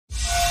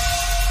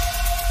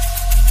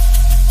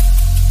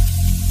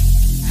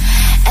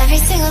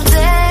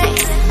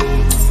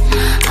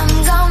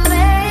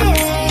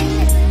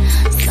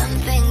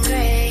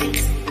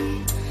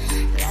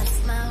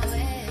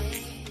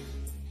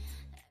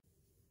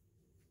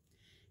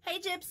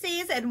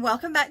Gypsies, and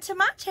welcome back to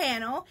my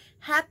channel.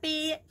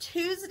 Happy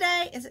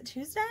Tuesday. Is it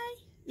Tuesday?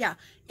 Yeah,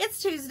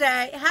 it's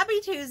Tuesday. Happy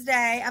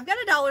Tuesday. I've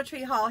got a Dollar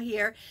Tree haul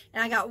here,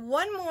 and I got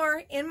one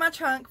more in my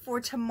trunk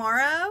for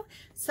tomorrow.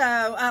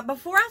 So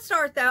before I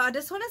start though, I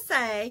just want to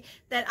say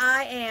that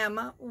I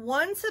am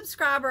one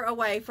subscriber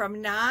away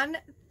from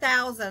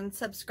 9,000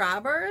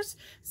 subscribers.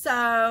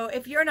 So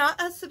if you're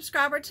not a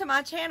subscriber to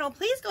my channel,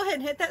 please go ahead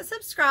and hit that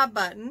subscribe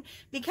button,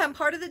 become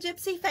part of the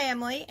Gypsy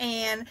family,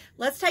 and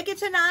let's take it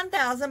to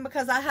 9,000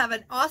 because I have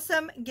an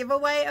awesome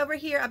giveaway over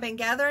here. I've been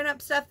gathering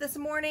up stuff this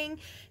morning,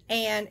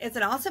 and it's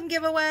an awesome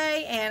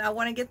giveaway, and I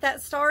want to get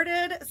that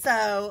started.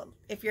 So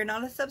if you're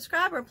not a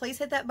subscriber, please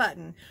hit that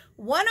button.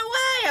 One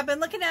away. I've been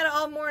looking at it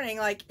all morning.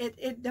 Like,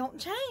 it don't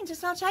change.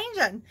 It's not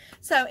changing.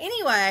 So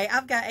anyway,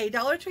 I've got a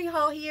Dollar Tree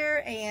haul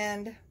here,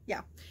 and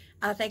yeah,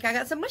 I think I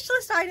got some wish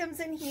list items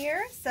in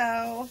here.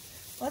 So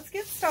let's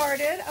get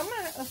started. I'm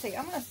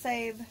gonna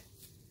save.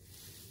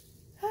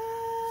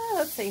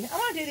 Let's see. I'm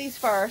gonna do these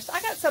first.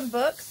 I got some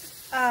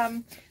books.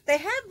 They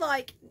had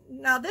like,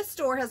 now this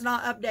store has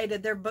not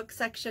updated their book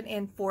section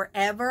in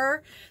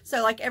forever.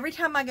 So like every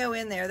time I go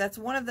in there, that's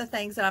one of the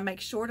things that I make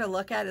sure to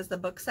look at is the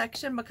book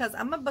section, because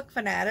I'm a book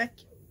fanatic.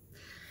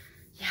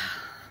 Yeah,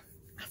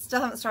 I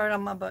still haven't started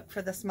on my book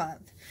for this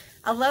month.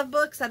 I love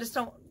books. I just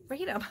don't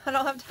read them. I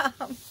don't have time,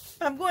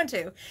 but I'm going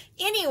to.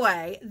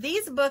 Anyway,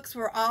 these books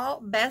were all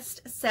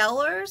best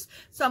sellers.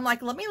 So I'm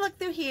like, let me look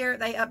through here.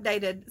 They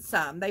updated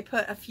some. They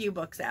put a few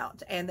books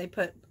out, and they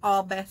put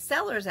all best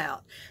sellers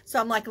out. So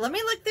I'm like, let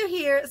me look through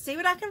here, see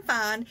what I can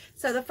find.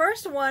 So the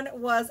first one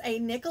was a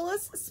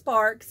Nicholas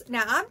Sparks.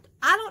 Now,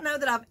 I don't know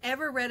that I've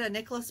ever read a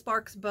Nicholas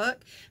Sparks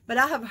book, but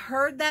I have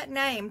heard that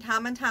name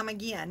time and time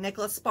again,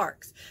 Nicholas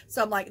Sparks.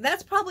 So I'm like,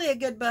 that's probably a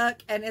good book,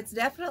 and it's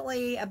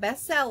definitely a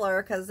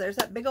bestseller because there's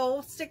that big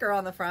old sticker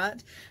on the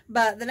front.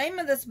 But the name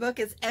of this book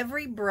is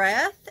Every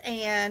Breath,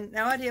 and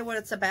no idea what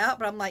it's about,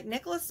 but I'm like,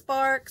 Nicholas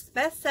Sparks,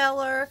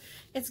 bestseller.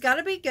 It's got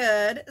to be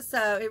good.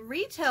 So it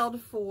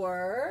retailed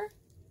for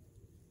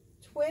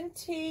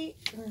 20.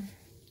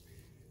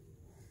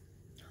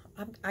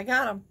 I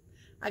got them.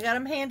 I got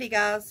them handy,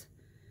 guys.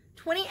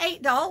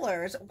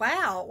 $28.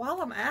 Wow.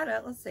 While I'm at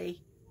it, let's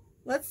see.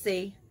 Let's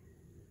see.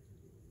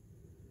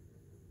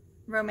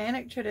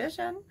 Romantic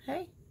tradition.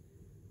 Hey.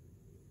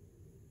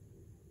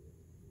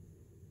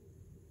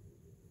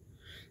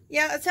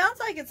 Yeah, it sounds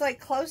like it's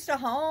like close to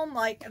home,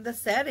 like the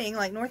setting,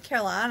 like North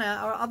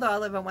Carolina, or although I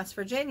live in West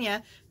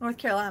Virginia, North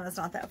Carolina's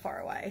not that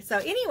far away. So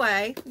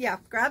anyway, yeah,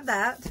 grab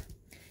that,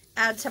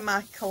 add to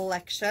my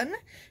collection.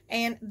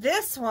 And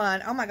this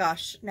one, oh my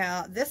gosh,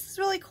 now this is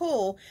really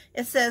cool.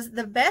 It says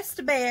The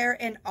Best Bear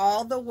in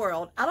All the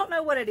World. I don't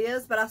know what it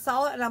is, but I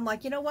saw it and I'm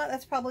like, you know what?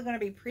 That's probably going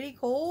to be pretty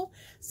cool.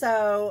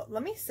 So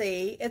let me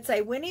see. It's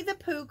a Winnie the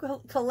Pooh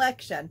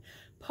collection,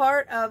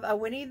 part of a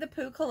Winnie the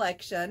Pooh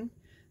collection.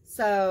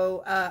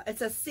 So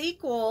it's a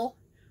sequel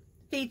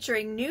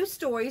featuring new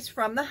stories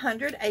from the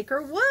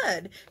 100-Acre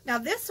Wood. Now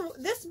this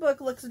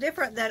book looks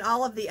different than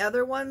all of the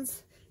other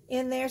ones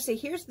in there. See,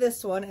 here's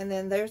this one, and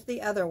then there's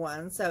the other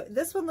one. So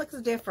this one looks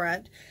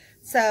different.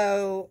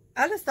 So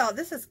I just thought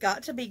this has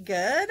got to be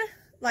good.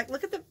 Like,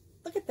 look at them.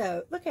 Look at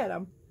them. Look at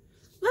them.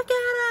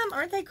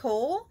 Aren't they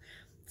cool?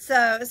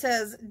 So it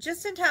says,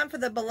 just in time for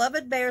the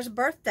beloved bear's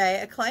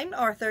birthday, acclaimed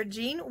author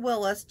Gene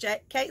Willis,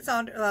 Kate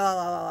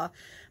Saunders,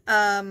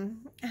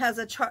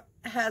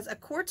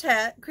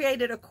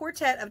 created a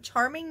quartet of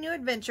charming new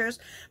adventures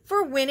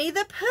for Winnie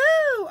the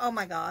Pooh. Oh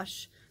my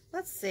gosh.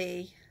 Let's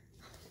see.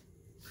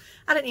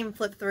 I didn't even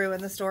flip through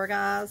in the store,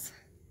 guys.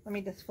 Let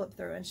me just flip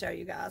through and show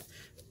you guys.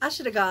 I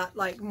should have got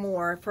like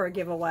more for a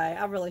giveaway.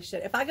 I really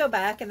should. If I go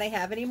back and they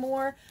have any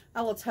more,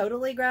 I will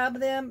totally grab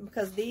them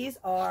because these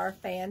are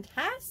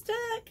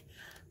fantastic.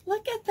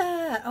 Look at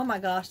that. Oh my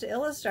gosh, the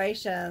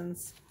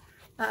illustrations.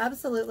 I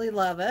absolutely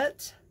love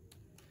it.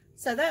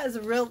 So that's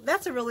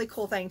a really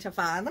cool thing to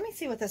find. Let me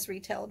see what this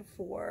retailed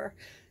for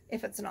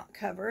if it's not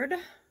covered.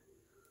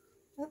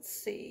 Let's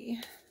see.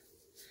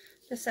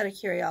 Just out of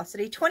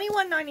curiosity,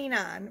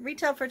 $21.99.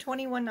 Retail for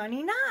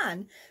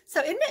 $21.99.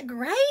 So isn't it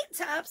great?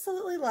 I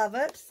absolutely love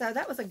it. So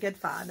that was a good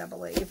find, I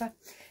believe.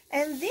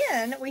 And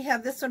then we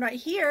have this one right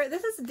here.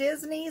 This is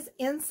Disney's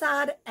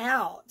Inside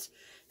Out.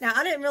 Now,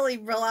 I didn't really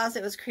realize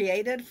it was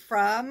created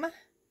from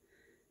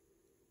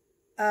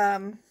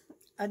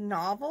a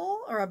novel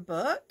or a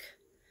book.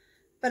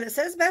 But it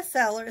says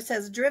bestseller. It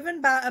says Driven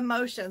by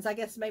Emotions. I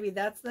guess maybe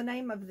that's the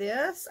name of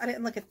this. I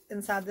didn't look at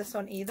inside this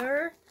one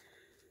either.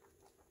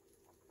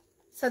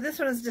 So this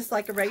one is just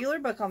like a regular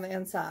book on the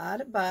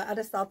inside, but I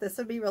just thought this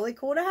would be really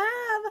cool to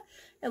have.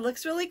 It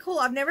looks really cool.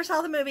 I've never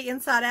saw the movie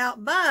Inside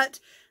Out,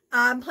 but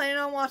I'm planning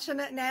on watching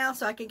it now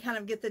so I can kind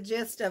of get the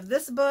gist of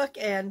this book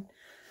and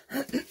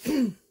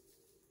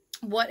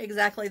what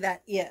exactly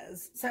that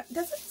is. So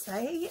does it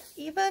say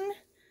even?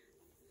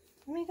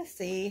 Let me just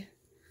see.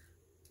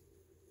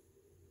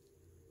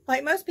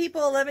 Like most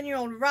people,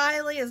 11-year-old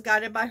Riley is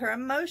guided by her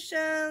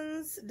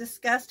emotions,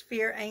 disgust,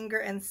 fear, anger,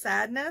 and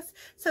sadness.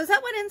 So is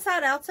that what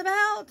Inside Out's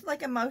about?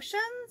 Like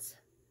emotions?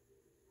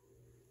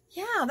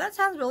 Yeah, that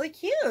sounds really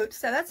cute.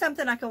 So that's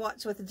something I can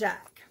watch with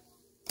Jack.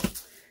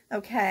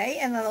 Okay,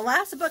 and then the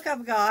last book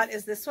I've got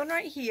is this one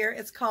right here.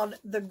 It's called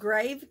The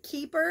Grave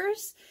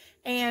Keepers.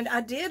 And I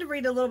did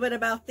read a little bit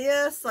about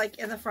this, like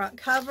in the front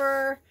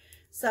cover.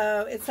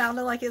 So it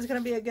sounded like it was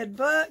going to be a good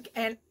book.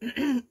 And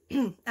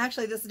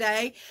actually this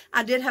day,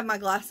 I did have my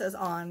glasses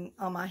on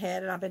my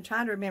head. And I've been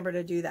trying to remember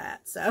to do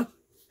that. So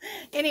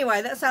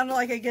anyway, that sounded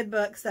like a good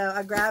book. So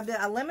I grabbed it.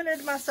 I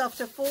limited myself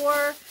to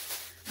 4.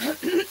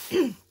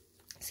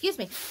 Excuse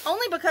me.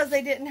 Only because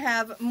they didn't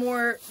have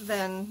more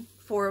than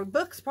 4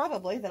 books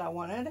probably that I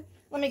wanted.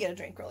 Let me get a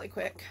drink really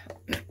quick.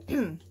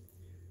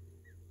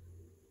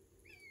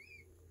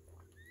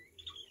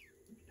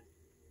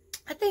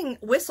 That thing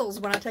whistles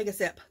when I take a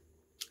sip.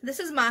 This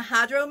is my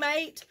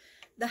Hydromate,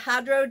 the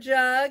Hydro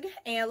Jug,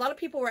 and a lot of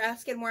people were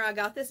asking where I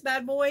got this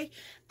bad boy.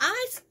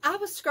 I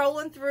was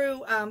scrolling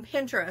through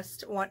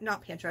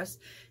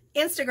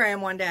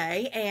Instagram one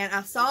day, and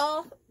I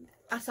saw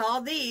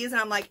these,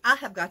 and I'm like, I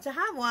have got to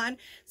have one.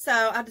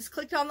 So I just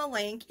clicked on the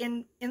link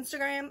in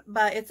Instagram,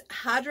 but it's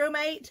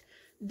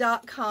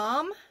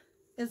hydromate.com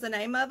is the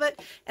name of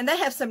it. And they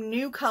have some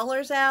new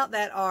colors out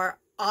that are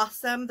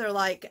awesome. They're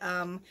like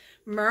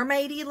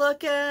mermaidy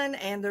looking,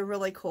 and they're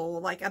really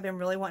cool. Like, I've been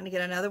really wanting to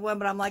get another one,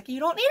 but I'm like, you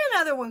don't need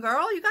another one,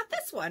 girl. You got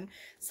this one.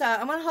 So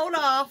I'm going to hold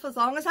off as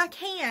long as I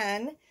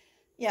can.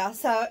 Yeah,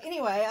 so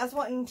anyway, I was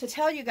wanting to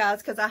tell you guys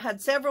because I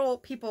had several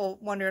people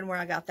wondering where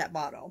I got that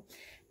bottle.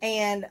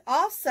 And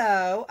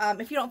also,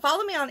 if you don't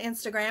follow me on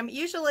Instagram,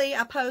 usually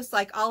I post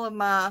like all of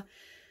my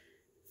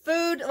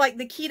food, like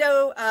the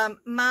keto,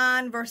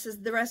 mine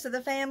versus the rest of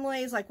the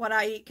families, like what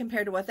I eat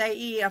compared to what they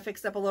eat. I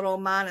fixed up a little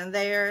mine and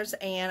theirs,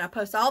 and I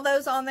post all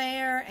those on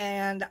there.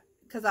 And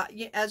because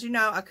as you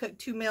know, I cook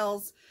 2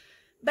 meals,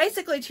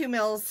 basically 2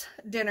 meals,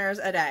 dinners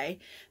a day.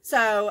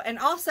 So, and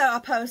also I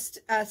post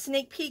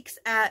sneak peeks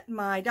at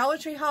my Dollar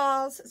Tree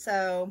hauls.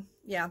 So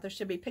yeah, there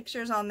should be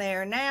pictures on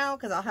there now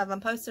because I'll have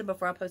them posted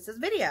before I post this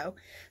video.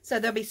 So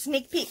there'll be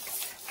sneak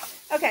peeks.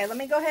 Okay, let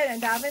me go ahead and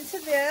dive into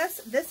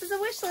this. This is a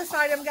wish list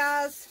item,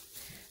 guys.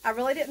 I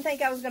really didn't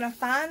think I was going to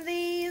find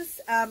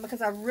these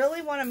because I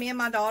really wanted me and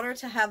my daughter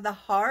to have the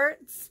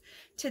hearts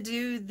to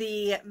do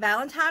the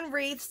Valentine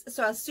wreaths.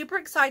 So I was super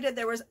excited.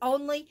 There was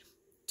only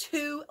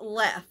 2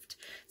 left.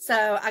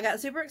 So I got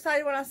super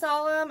excited when I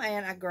saw them,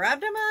 and I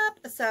grabbed them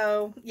up.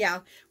 So yeah,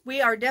 we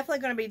are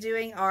definitely going to be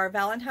doing our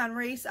Valentine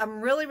wreaths. I'm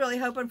really, really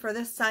hoping for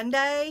this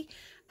Sunday.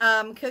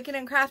 Cooking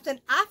and crafting.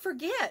 I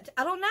forget.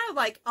 I don't know.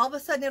 Like, all of a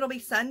sudden it'll be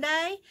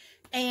Sunday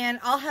and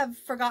I'll have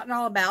forgotten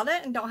all about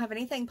it and don't have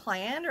anything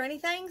planned or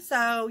anything.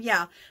 So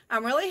yeah,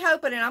 I'm really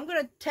hoping, and I'm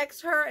going to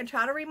text her and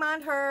try to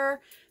remind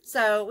her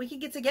so we can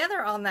get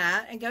together on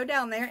that and go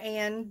down there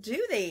and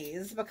do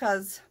these,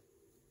 because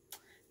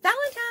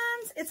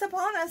Valentine's, it's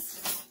upon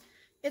us.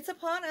 It's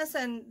upon us,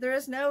 and there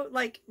is no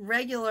like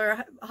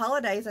regular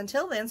holidays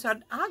until then. So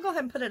I'll go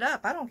ahead and put it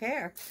up. I don't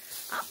care.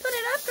 I'll put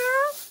it up,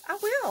 girl. I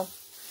will.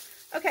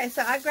 Okay,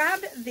 so I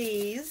grabbed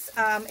these.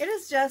 It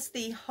is just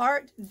the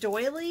heart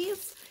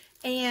doilies,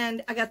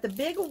 and I got the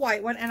big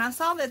white one, and I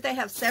saw that they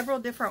have several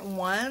different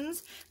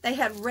ones. They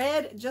had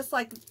red, just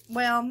like,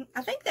 well,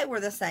 I think they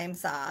were the same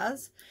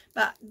size,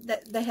 but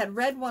they had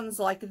red ones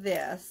like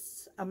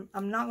this.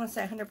 I'm not going to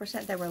say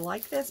 100% they were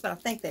like this, but I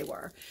think they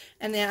were.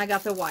 And then I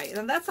got the white,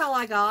 and that's all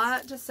I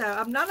got. So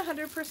I'm not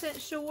 100%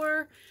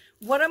 sure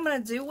what I'm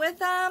going to do with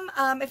them.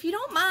 If you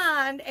don't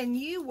mind and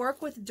you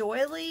work with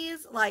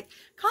doilies, like,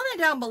 comment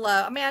down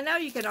below. I mean, I know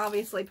you can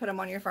obviously put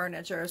them on your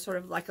furniture, sort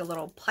of like a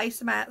little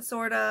placemat,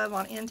 sort of,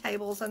 on end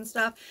tables and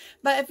stuff.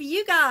 But if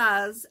you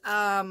guys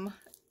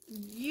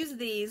use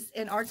these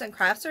in arts and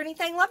crafts or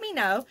anything, let me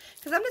know,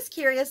 because I'm just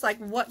curious, like,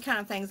 what kind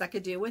of things I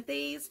could do with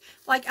these.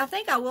 Like, I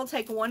think I will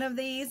take one of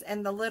these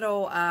and the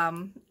little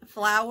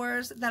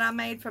flowers that I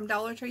made from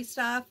Dollar Tree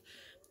stuff,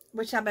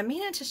 which I've been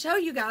meaning to show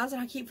you guys,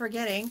 and I keep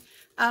forgetting.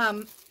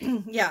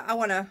 Yeah, I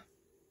want to,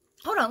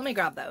 hold on, let me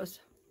grab those.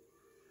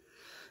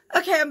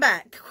 Okay, I'm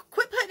back.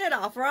 Quit putting it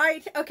off,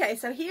 right? Okay,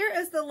 so here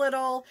is the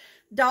little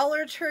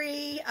Dollar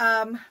Tree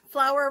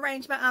flower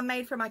arrangement I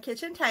made for my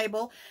kitchen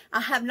table. I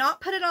have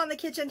not put it on the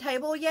kitchen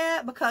table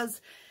yet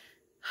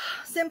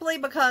simply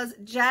because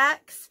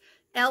Jack's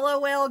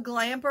LOL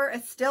Glamper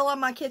is still on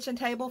my kitchen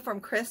table from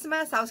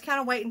Christmas. I was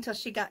kind of waiting until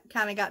she got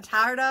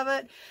tired of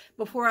it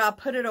before I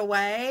put it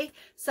away.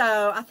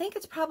 So I think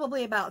it's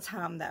probably about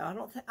time,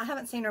 though. I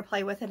haven't seen her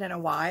play with it in a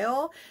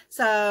while.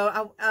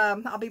 So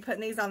I'll be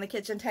putting these on the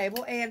kitchen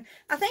table, and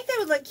I think they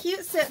would look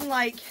cute sitting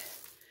like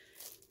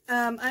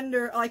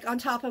on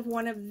top of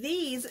one of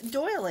these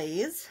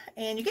doilies.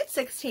 And you get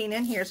 16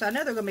 in here, so I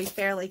know they're going to be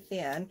fairly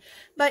thin.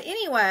 But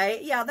anyway,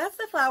 yeah, that's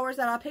the flowers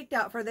that I picked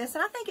out for this,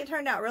 and I think it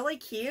turned out really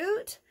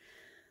cute.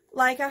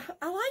 Like, I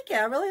like it.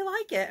 I really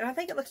like it, and I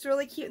think it looks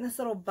really cute in this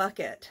little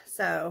bucket.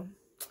 So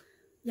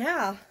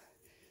yeah,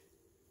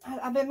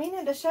 I've been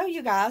meaning to show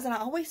you guys, and I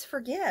always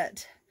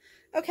forget.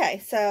 Okay,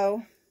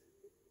 so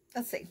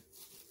let's see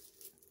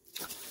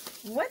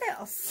what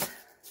else.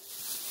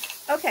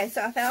 Okay,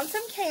 so I found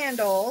some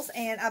candles,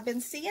 and I've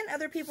been seeing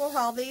other people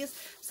haul these.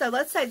 So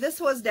let's say this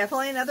was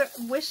definitely another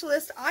wish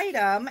list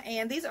item,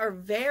 and these are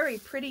very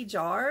pretty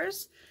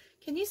jars.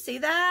 Can you see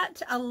that?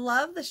 I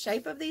love the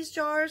shape of these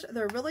jars.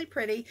 They're really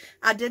pretty.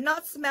 I did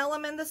not smell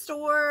them in the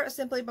store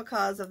simply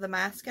because of the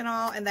mask and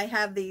all, and they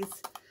have these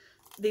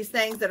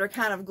things that are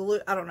kind of glue.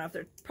 I don't know if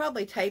they're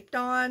probably taped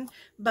on,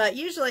 but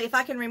usually if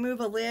I can remove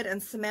a lid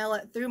and smell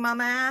it through my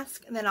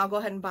mask, then I'll go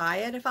ahead and buy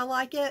it if I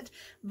like it.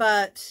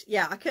 But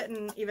yeah, I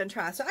couldn't even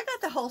try. So I got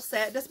the whole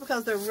set just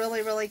because they're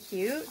really, really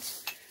cute.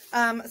 So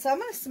I'm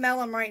going to smell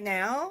them right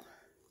now.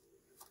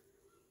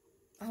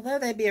 Although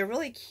they'd be a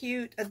really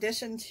cute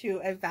addition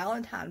to a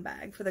Valentine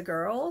bag for the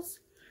girls.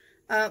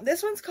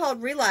 This one's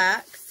called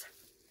Relax.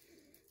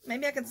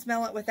 Maybe I can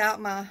smell it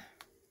without my,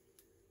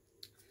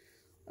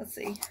 let's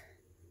see.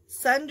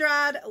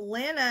 Sun-dried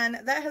linen.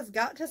 That has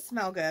got to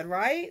smell good,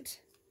 right?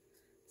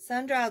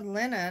 Sun-dried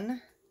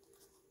linen.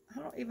 I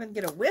don't even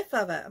get a whiff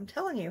of it. I'm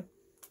telling you.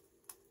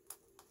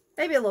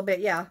 Maybe a little bit,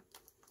 yeah.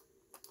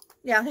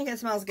 Yeah, I think it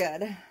smells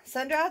good.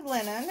 Sun-dried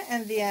linen.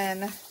 And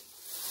then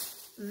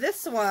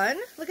this one.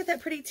 Look at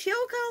that pretty teal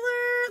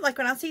color. Like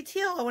when I see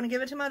teal, I want to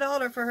give it to my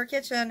daughter for her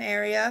kitchen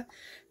area.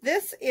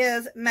 This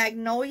is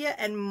Magnolia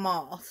and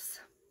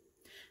Moss.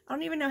 I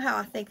don't even know how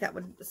I think that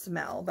would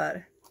smell,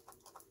 but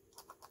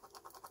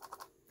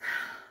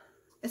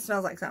it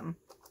smells like something.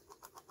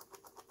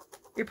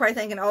 You're probably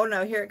thinking, oh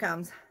no, here it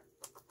comes.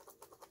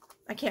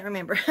 I can't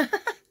remember.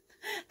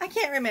 I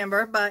can't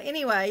remember. But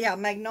anyway, yeah,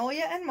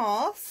 Magnolia and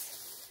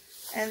Moss.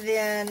 And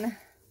then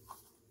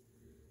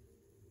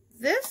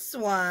this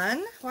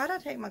one, why did I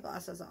take my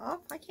glasses off?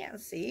 I can't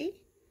see.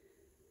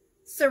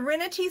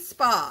 Serenity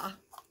Spa.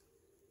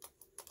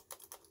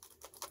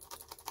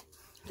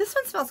 This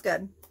one smells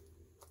good.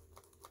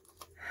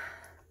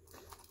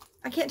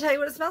 I can't tell you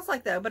what it smells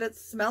like though, but it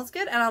smells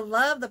good. And I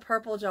love the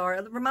purple jar.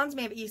 It reminds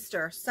me of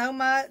Easter so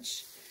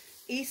much.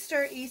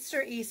 Easter,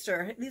 Easter,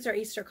 Easter. These are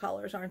Easter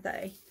colors, aren't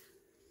they?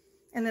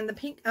 And then the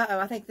pink, uh-oh,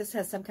 I think this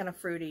has some kind of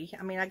fruity.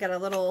 I mean, I got a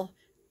little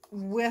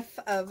whiff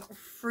of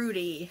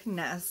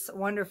fruitiness.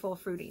 Wonderful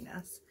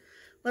fruitiness.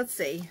 Let's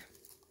see.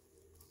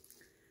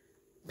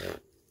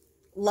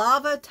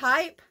 Lava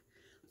type.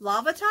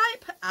 Lava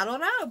type? I don't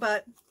know,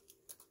 but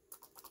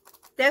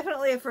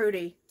definitely a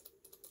fruity.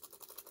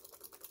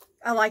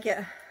 I like it.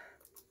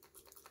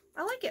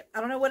 I like it. I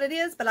don't know what it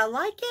is, but I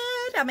like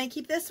it. I may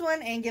keep this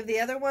one and give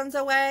the other ones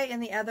away in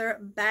the other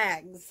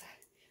bags.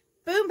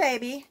 Boom,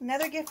 baby.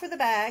 Another gift for the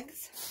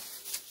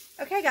bags.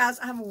 Okay, guys,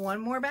 I have one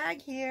more bag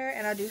here,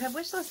 and I do have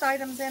wish list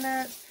items in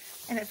it,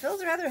 and it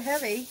feels rather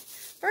heavy.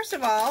 First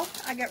of all,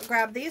 I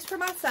grabbed these for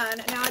my son.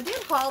 Now, I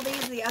did haul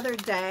these the other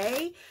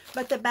day,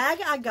 but the bag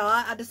I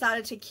got, I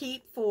decided to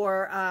keep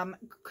for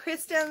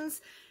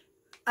Kristen's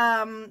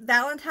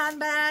Valentine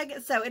bag.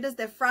 So it is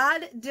the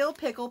fried dill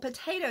pickle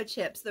potato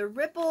chips. They're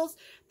Ripples.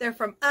 They're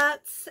from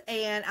Utz,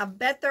 and I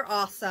bet they're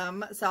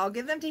awesome. So I'll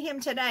give them to him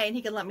today, and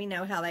he can let me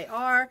know how they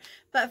are.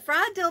 But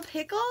fried dill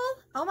pickle,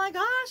 oh my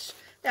gosh,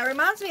 that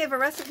reminds me of a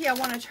recipe I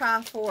want to try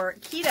for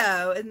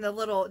keto in the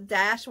little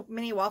Dash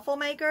mini waffle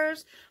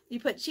makers. You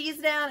put cheese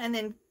down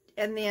and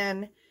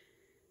then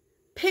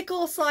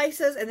pickle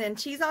slices and then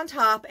cheese on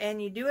top,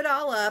 and you do it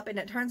all up, and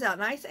it turns out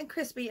nice and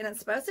crispy, and it's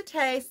supposed to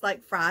taste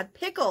like fried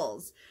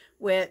pickles,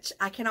 which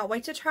I cannot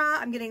wait to try.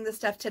 I'm getting this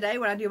stuff today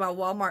when I do my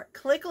Walmart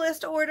click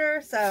list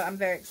order, so I'm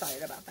very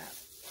excited about that.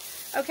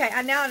 Okay,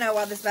 I now know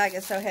why this bag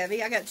is so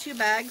heavy. I got 2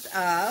 bags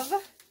of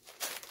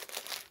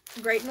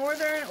Great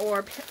Northern,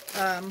 or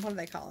what are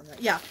they calling it?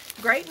 Yeah,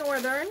 Great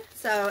Northern.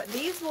 So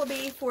these will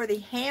be for the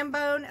ham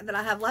bone that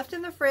I have left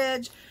in the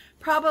fridge.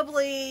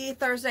 Probably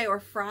Thursday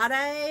or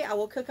Friday. I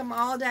will cook them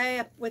all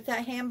day with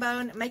that ham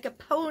bone, make a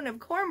pone of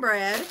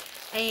cornbread,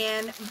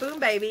 and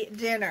boom, baby,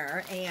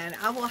 dinner. And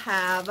I will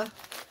have,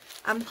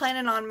 I'm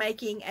planning on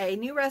making a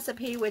new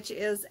recipe, which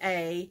is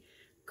a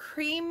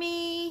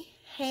creamy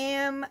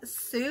ham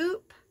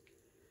soup.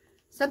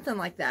 Something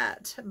like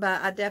that.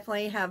 But I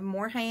definitely have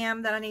more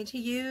ham that I need to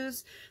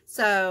use.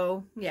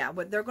 So, yeah,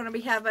 but they're going to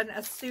be having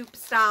a soup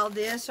style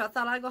dish. So I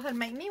thought I'd go ahead and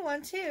make me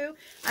one too.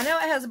 I know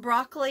it has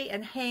broccoli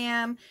and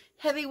ham,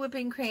 heavy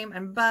whipping cream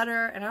and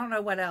butter, and I don't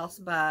know what else,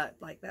 but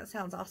like that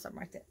sounds awesome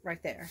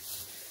right there.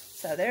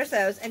 So there's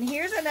those. And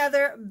here's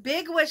another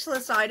big wish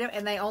list item,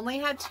 and they only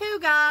had 2,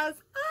 guys.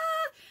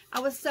 I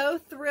was so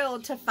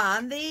thrilled to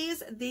find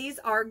these. These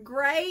are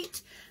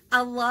great.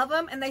 I love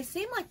them, and they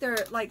seem like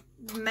they're like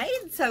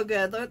made so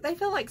good. They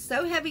feel like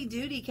so heavy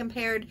duty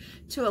compared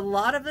to a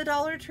lot of the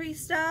Dollar Tree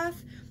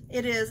stuff.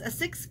 It is a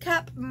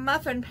 6-cup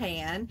muffin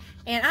pan,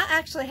 and I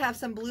actually have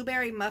some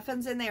blueberry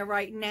muffins in there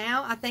right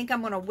now. I think I'm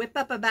going to whip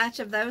up a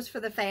batch of those for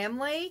the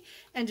family,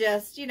 and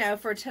just, you know,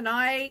 for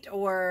tonight,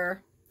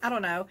 or I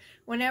don't know,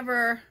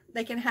 whenever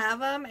they can have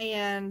them.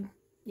 And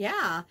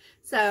yeah,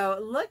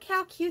 so look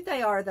how cute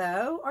they are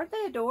though. Aren't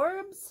they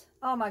adorbs?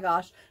 Oh my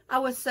gosh, I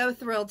was so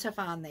thrilled to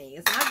find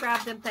these. I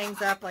grabbed them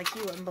things up like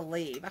you wouldn't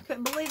believe. I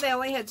couldn't believe they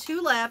only had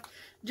 2 left,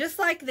 just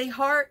like the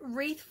heart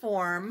wreath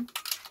form.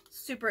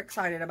 Super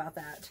excited about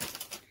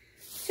that.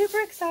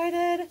 super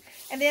excited.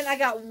 And then I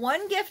got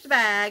one gift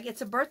bag.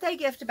 It's a birthday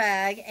gift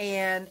bag,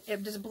 and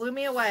it just blew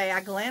me away.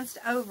 I glanced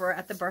over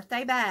at the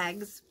birthday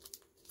bags.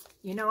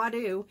 You know I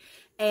do.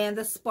 And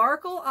the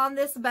sparkle on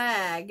this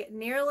bag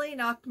nearly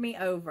knocked me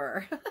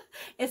over.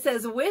 It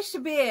says, wish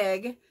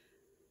big.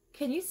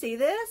 Can you see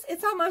this?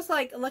 It's almost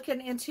like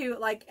looking into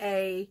like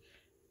when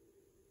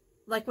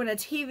a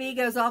TV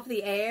goes off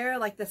the air,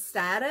 like the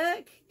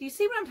static. Do you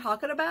see what I'm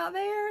talking about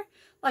there?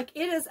 Like,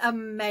 it is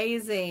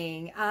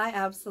amazing. I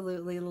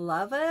absolutely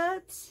love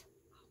it.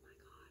 Oh my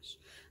gosh.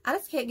 I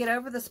just can't get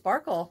over the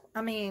sparkle.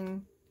 I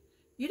mean,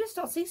 you just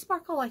don't see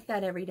sparkle like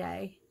that every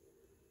day.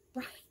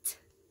 Right?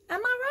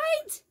 Am I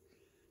right?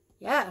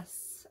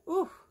 Yes.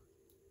 Ooh.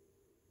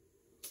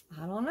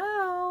 I don't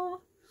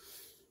know.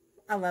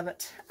 I love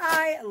it.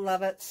 I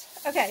love it.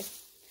 Okay.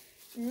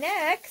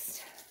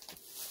 Next.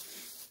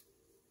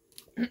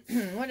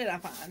 What did I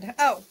find?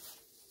 Oh.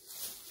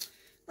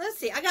 Let's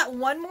see. I got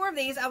one more of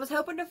these. I was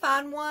hoping to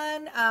find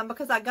one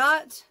because I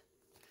got...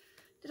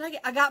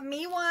 I got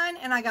me one,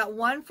 and I got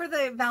one for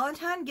the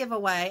Valentine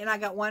giveaway, and I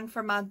got one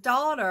for my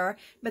daughter.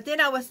 But then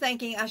I was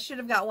thinking I should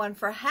have got one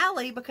for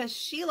Hallie because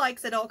she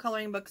likes adult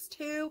coloring books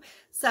too.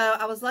 So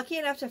I was lucky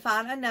enough to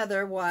find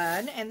another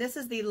one, and this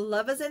is the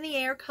Love is in the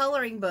Air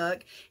coloring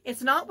book.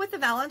 It's not with the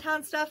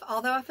Valentine stuff,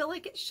 although I feel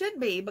like it should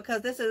be,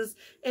 because this is,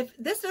 if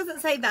this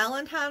doesn't say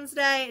Valentine's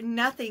Day,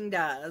 nothing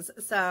does.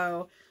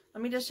 So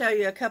let me just show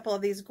you a couple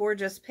of these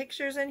gorgeous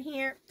pictures in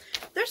here.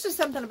 There's just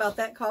something about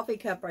that coffee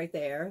cup right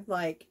there.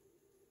 Like,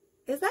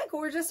 is that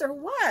gorgeous or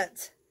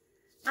what?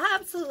 I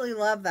absolutely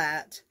love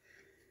that.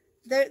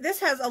 This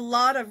has a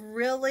lot of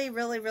really,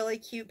 really, really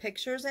cute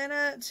pictures in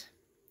it.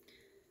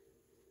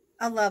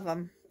 I love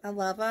them. I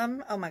love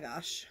them. Oh my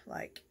gosh.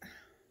 Like,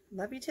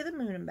 love you to the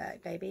moon and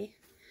back, baby.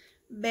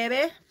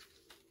 Baby.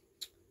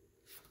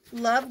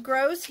 Love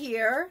grows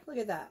here. Look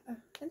at that.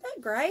 Isn't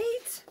that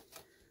great?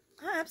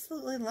 I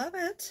absolutely love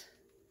it.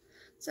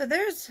 So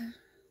there's...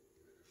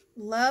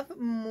 Love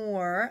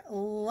more,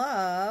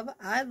 love,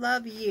 I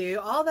love you.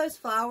 All those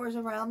flowers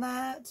around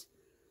that.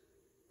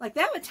 Like,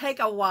 that would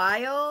take a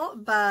while,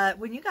 but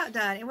when you got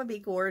done, it would be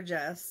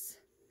gorgeous.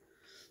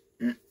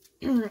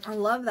 I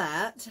love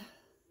that.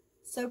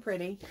 So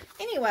pretty.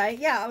 Anyway,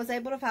 yeah, I was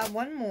able to find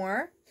one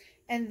more.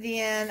 And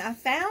then I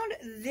found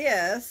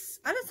this.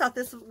 I just thought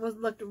this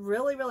looked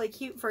really, really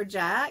cute for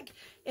Jack.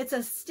 It's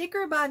a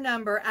sticker by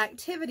number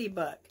activity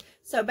book.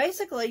 So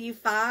basically you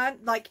find,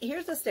 like,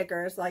 here's the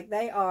stickers. Like,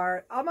 they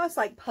are almost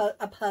like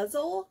a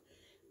puzzle.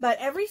 But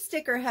every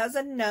sticker has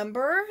a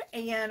number.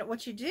 And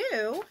what you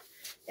do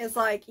is,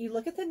 like, you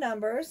look at the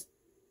numbers.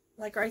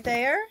 Like right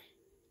there.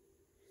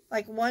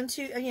 Like 1,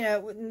 2, you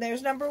know,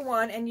 there's number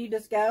 1, and you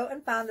just go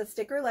and find the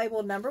sticker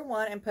labeled number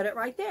 1 and put it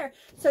right there.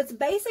 So it's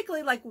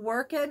basically like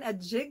working a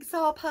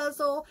jigsaw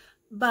puzzle,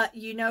 but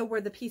you know where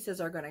the pieces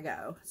are going to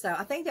go. So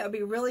I think that would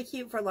be really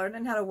cute for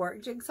learning how to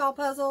work jigsaw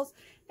puzzles.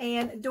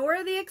 And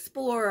Dora the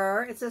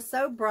Explorer, it's just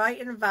so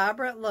bright and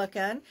vibrant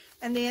looking.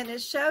 And then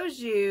it shows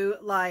you,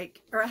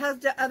 like, or it has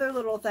the other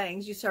little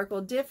things. You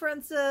circle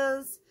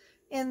differences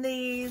in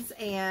these,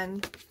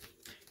 and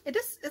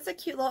it's a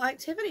cute little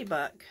activity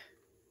book.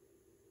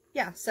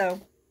 Yeah, so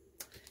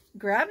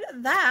grabbed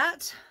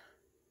that.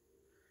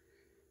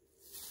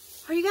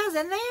 Are you guys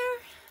in there?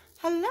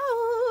 Hello?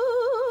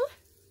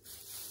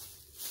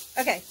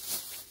 Okay.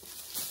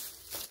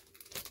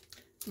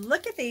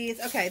 Look at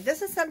these. Okay,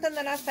 this is something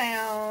that I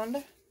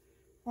found.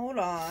 Hold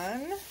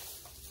on.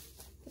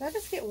 Did I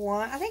just get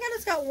one? I think I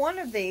just got one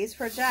of these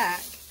for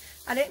Jack.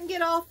 I didn't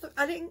get all,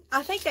 I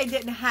think they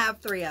didn't have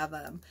 3 of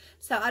them.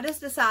 So I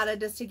just decided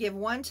just to give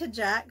one to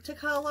Jack to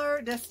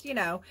color. Just, you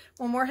know,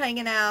 when we're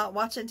hanging out,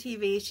 watching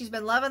TV. She's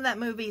been loving that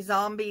movie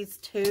Zombies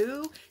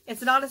 2.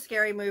 It's not a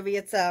scary movie.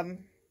 It's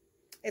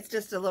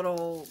just a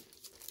little,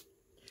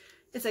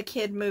 it's a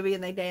kid movie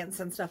and they dance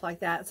and stuff like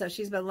that. So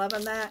she's been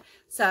loving that.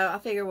 So I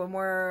figure when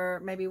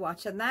we're maybe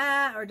watching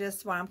that, or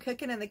just when I'm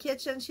cooking in the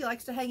kitchen, she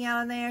likes to hang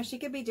out in there. She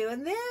could be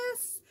doing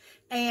this.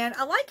 And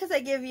I like because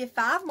they give you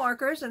 5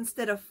 markers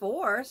instead of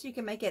 4, so you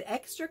can make it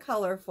extra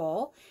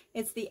colorful.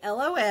 It's the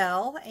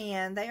LOL,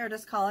 and they are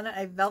just calling it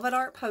a velvet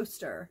art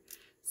poster.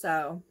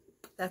 So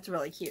that's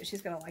really cute.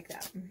 She's going to like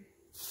that.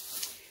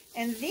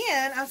 And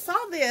then I saw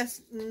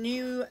this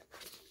new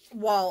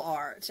wall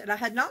art, and I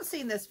had not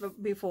seen this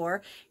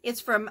before. It's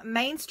from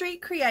Main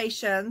Street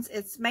Creations.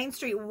 It's Main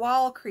Street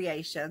Wall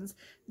Creations,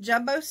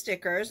 jumbo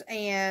stickers,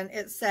 and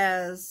it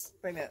says,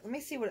 wait a minute, let me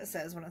see what it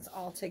says when it's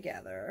all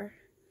together.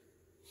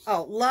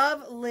 Oh,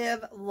 love,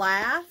 live,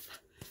 laugh.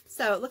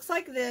 So it looks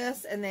like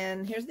this, and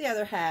then here's the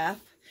other half.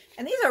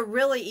 And these are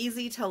really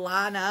easy to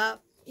line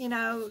up. You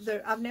know,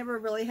 I've never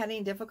really had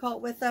any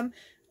difficulties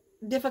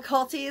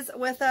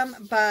with them,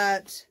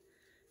 but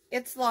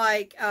it's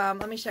like,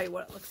 let me show you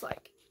what it looks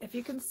like. If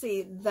you can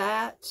see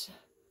that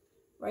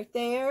right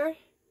there,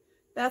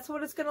 that's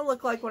what it's going to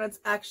look like when it's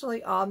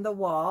actually on the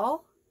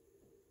wall.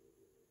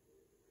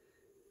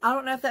 I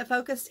don't know if that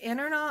focused in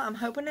or not. I'm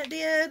hoping it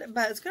did,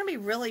 but it's going to be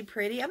really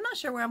pretty. I'm not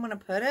sure where I'm going to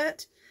put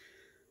it.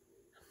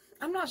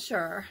 I'm not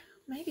sure.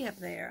 maybe up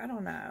there. I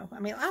don't know. I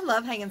mean, I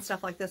love hanging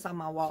stuff like this on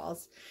my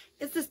walls.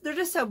 It's just, they're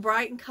just so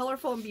bright and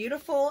colorful and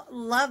beautiful.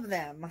 Love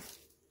them.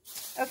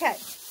 Okay.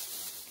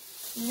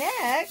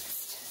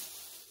 Next,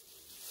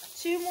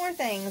 2 more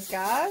things,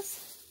 guys.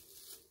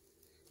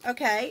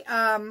 Okay.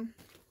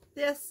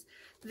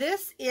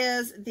 This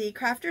is the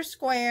Crafter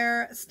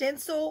Square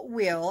stencil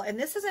wheel, and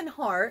this is in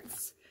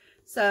hearts.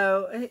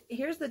 So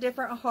here's the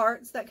different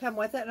hearts that come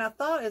with it, and I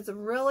thought it's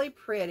really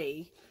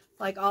pretty.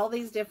 Like all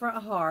these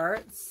different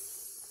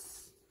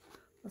hearts.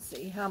 Let's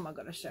see, how am I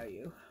going to show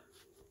you?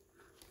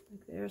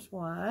 There's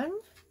one.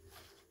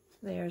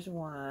 There's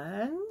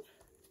one.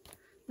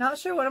 Not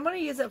sure what I'm going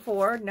to use it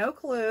for. No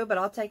clue, but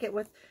I'll take it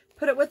with,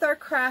 put it with our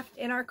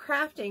in our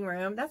crafting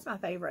room. That's my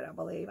favorite, I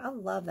believe. I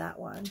love that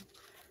one.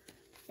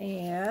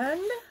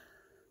 And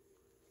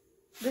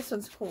this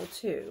one's cool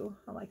too.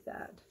 I like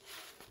that.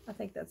 I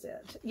think that's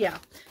it. Yeah.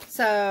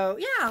 So,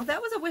 yeah,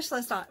 that was a wish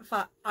list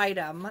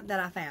item that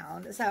I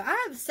found. So,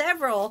 I have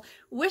several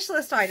wish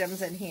list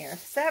items in here.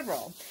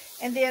 Several.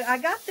 And then I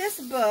got this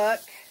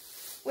book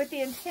with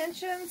the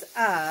intentions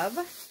of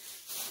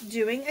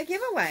doing a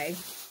giveaway.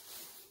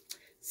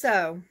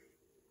 So,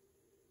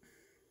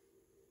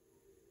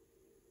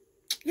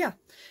 yeah.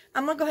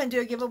 I'm going to go ahead and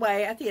do a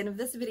giveaway at the end of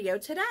this video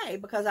today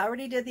because I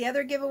already did the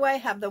other giveaway,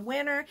 have the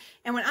winner.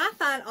 And when I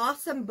find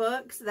awesome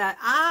books that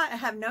I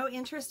have no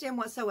interest in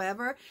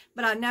whatsoever,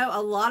 but I know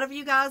a lot of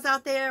you guys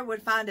out there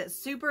would find it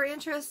super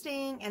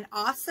interesting and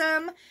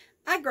awesome,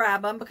 I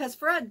grab them because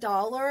for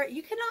 $1,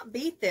 you cannot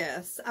beat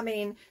this. I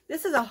mean,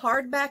 this is a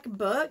hardback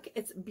book.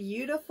 It's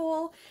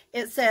beautiful.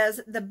 It says,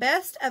 "The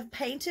best of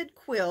painted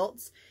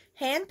quilts,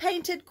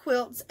 hand-painted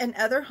quilts, and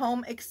other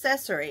home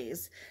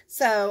accessories."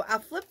 So I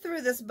flipped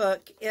through this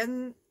book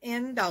in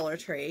Dollar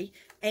Tree,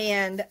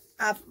 and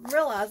I've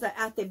realized that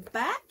at the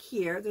back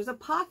here, there's a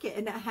pocket,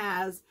 and it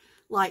has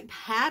like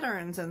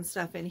patterns and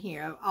stuff in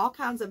here, all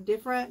kinds of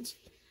different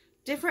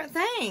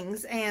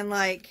things. And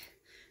like,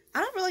 I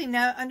don't really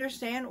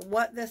understand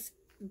what this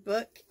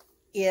book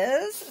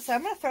is, so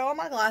I'm going to throw on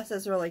my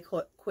glasses really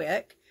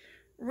quick,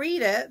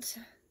 read it.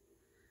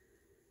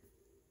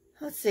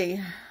 Let's see.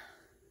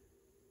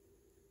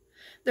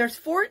 There's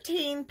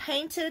 14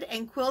 painted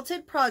and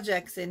quilted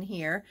projects in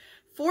here,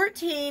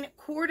 14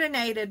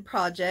 coordinated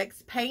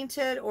projects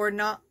painted or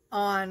not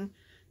on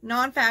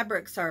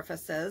non-fabric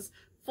surfaces,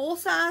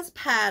 full-size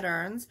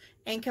patterns,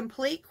 and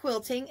complete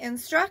quilting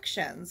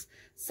instructions.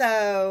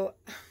 So,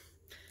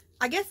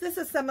 I guess this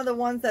is some of the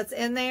ones that's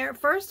in there.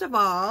 First of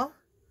all,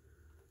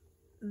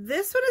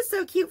 this one is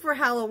so cute for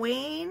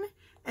Halloween.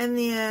 And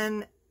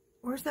then,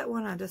 where's that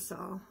one I just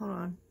saw? Hold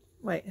on.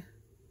 Wait.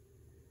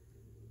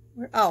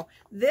 Oh,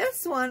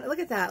 this one, look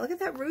at that. Look at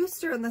that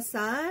rooster in the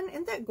sun.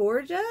 Isn't that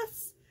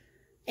gorgeous?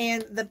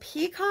 And the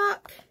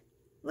peacock,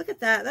 look at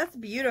that. That's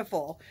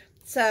beautiful.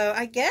 So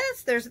I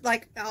guess there's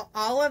like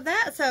all of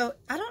that. So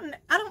I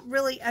don't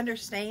really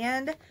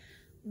understand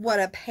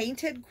what a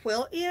painted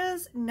quilt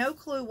is. No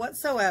clue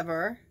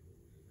whatsoever.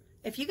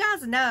 If you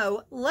guys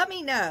know, let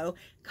me know.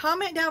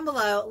 Comment down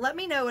below. Let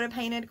me know what a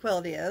painted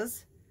quilt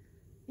is.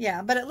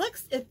 Yeah, but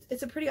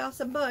it's a pretty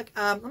awesome book.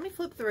 Let me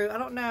flip through. I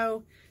don't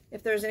know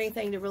if there's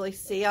anything to really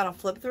see on a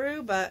flip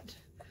through, but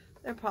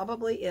there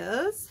probably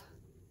is.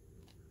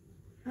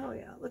 Oh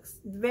yeah, it looks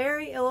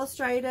very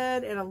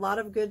illustrated in a lot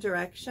of good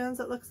directions,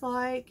 it looks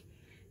like.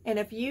 And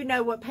if you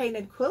know what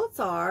painted quilts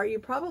are, you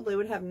probably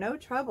would have no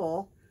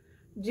trouble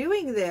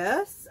doing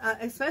this,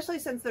 especially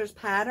since there's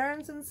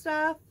patterns and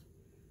stuff.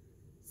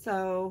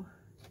 So,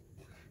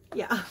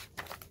 yeah.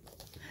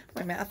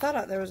 Wait a minute, I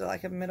thought there was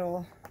like a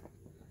middle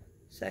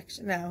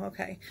section. No,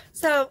 okay.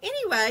 So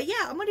anyway,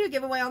 yeah, I'm going to do a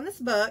giveaway on this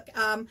book.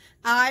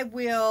 I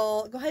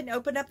will go ahead and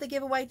open up the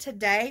giveaway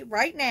today,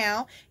 right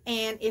now.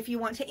 And if you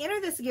want to enter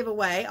this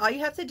giveaway, all you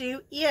have to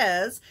do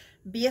is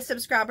be a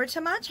subscriber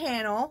to my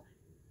channel,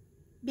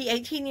 be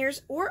 18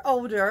 years or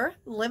older,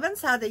 live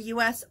inside the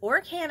U.S. or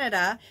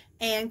Canada,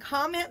 and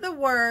comment the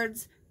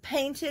words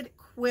painted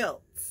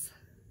quilts.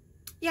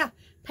 Yeah,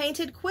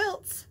 painted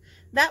quilts.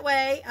 That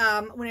way,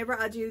 whenever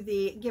I do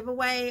the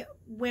giveaway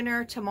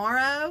winner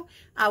tomorrow,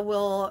 I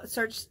will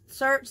search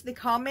the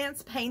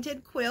comments,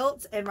 painted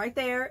quilts, and right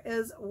there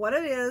is what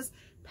it is,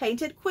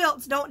 painted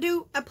quilts. Don't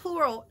do a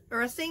plural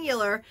or a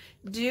singular,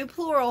 do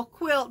plural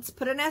quilts.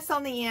 Put an S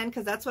on the end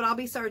because that's what I'll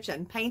be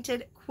searching,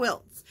 painted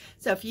quilts.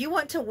 So if you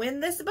want to win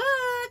this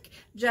book,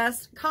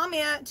 just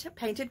comment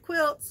painted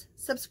quilts,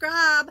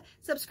 subscribe,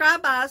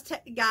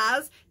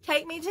 guys,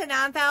 take me to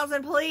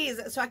 9,000 please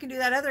so I can do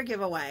that other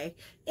giveaway.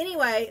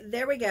 Anyway,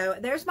 there we go.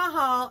 There's my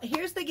haul.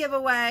 Here's the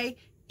giveaway.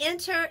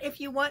 Enter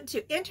if you want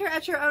to. Enter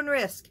at your own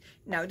risk.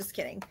 No, just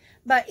kidding.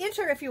 But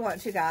enter if you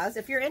want to, guys.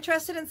 If you're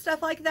interested in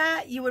stuff like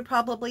that, you would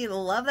probably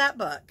love that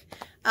book.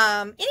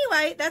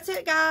 Anyway, that's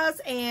it,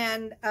 guys.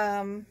 And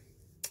I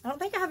don't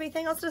think I have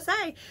anything else to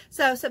say.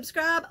 So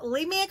subscribe,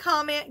 leave me a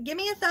comment, give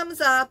me a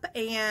thumbs up,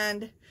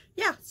 and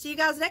yeah, see you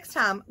guys next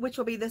time, which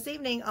will be this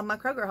evening on my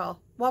Kroger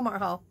haul, Walmart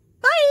haul.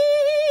 Bye!